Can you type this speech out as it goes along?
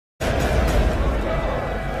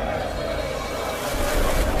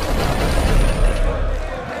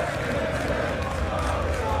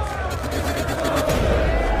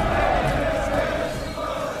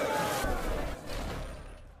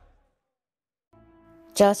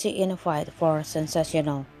Chelsea in a fight for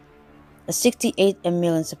sensational. A 68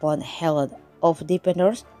 million pound Haaland of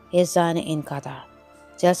defenders is signed in Qatar.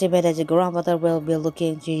 Chelsea manager Graham Potter will be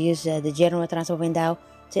looking to use the January transfer window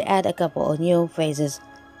to add a couple of new faces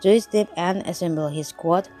to his team and assemble his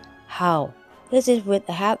squad. How? This is with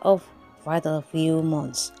ahead of vital few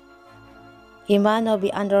months. He might not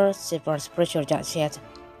be under severe pressure just yet,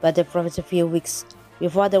 but the previous few weeks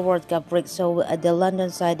before the World Cup break saw the London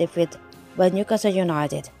side defeat by Newcastle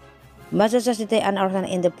United. Manchester City and Arsenal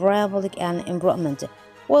in the Premier League and improvement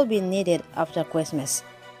will be needed after Christmas.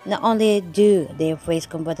 Not only do they face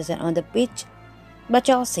competition on the pitch, but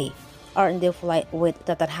Chelsea are in the fight with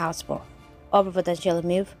Tottenham Hotspur over potential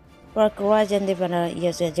move for Croatian defender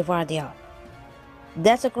Josko Gvardiol.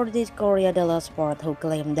 That's according to Corriere dello Sport, who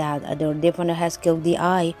claimed that their defender has killed the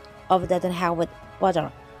eye of Tottenham with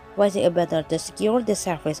Potter, wasting it better to secure the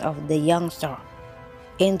service of the youngster.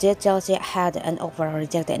 Indeed, Chelsea had an offer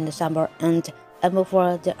rejected in December, and a move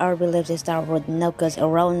for the RB Leipzig star would now cost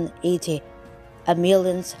around 80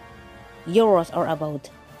 million euros or about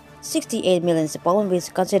 68 million pounds,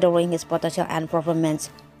 which, considering his potential and performance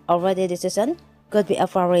already this season, could be a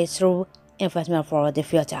very true investment for the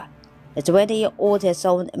future. The 20-year-old has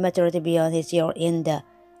shown maturity beyond his year in the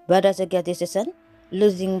Bundesliga this season,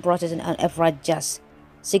 losing possession on average just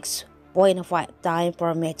 6.5 times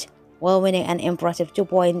per match, while winning an impressive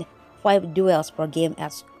 2.5 duels per game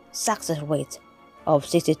at success rate of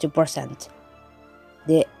 62%.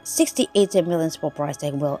 The 68 million price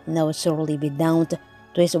tag will now surely be down to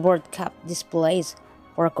his World Cup displays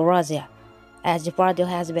for Croatia, as Gvardiol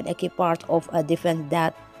has been a key part of a defense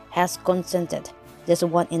that has conceded just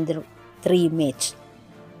one in the 3 matches.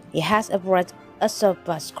 He has averaged a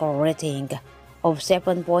surpass score rating of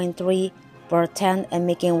 7.3 per 10 and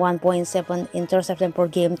making 1.7 interceptions per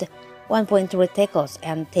game, 1.3 tackles,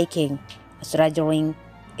 and taking a staggering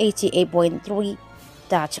 88.3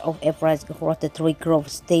 touch of average across the 3 group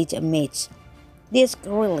stage matches. This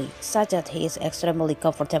really suggests he is extremely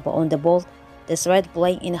comfortable on the ball, despite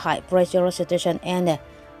playing in high-pressure situations, and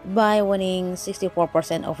by winning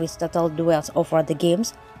 64% of his total duels over the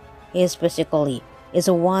games, his physically is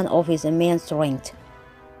one of his main strengths.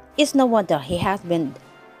 It's no wonder he has been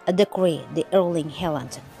decreed the Erling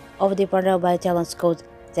Haaland of the partner by talent coach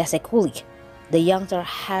successfully. The youngster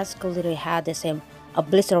has clearly had the same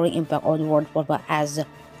blistering impact on world football as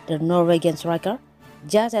the Norwegian striker,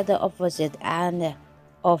 just at the opposite end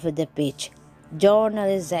of the pitch.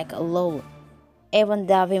 Journalist Zach Lowe even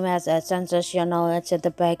dubbed him as a sensational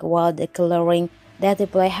centre-back, while declaring that the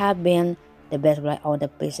play had been the best play on the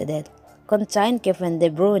pitch that contained Kevin De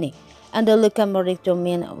Bruyne and the Luka Modric to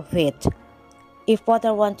mean fit. If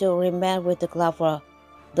Potter wants to remain with the club for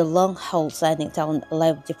the long haul, signing talent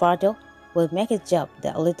like Gvardiol will make his job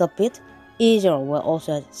a little bit easier, while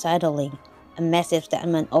also signaling a massive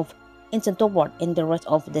statement of instant toward in the rest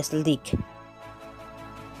of this league.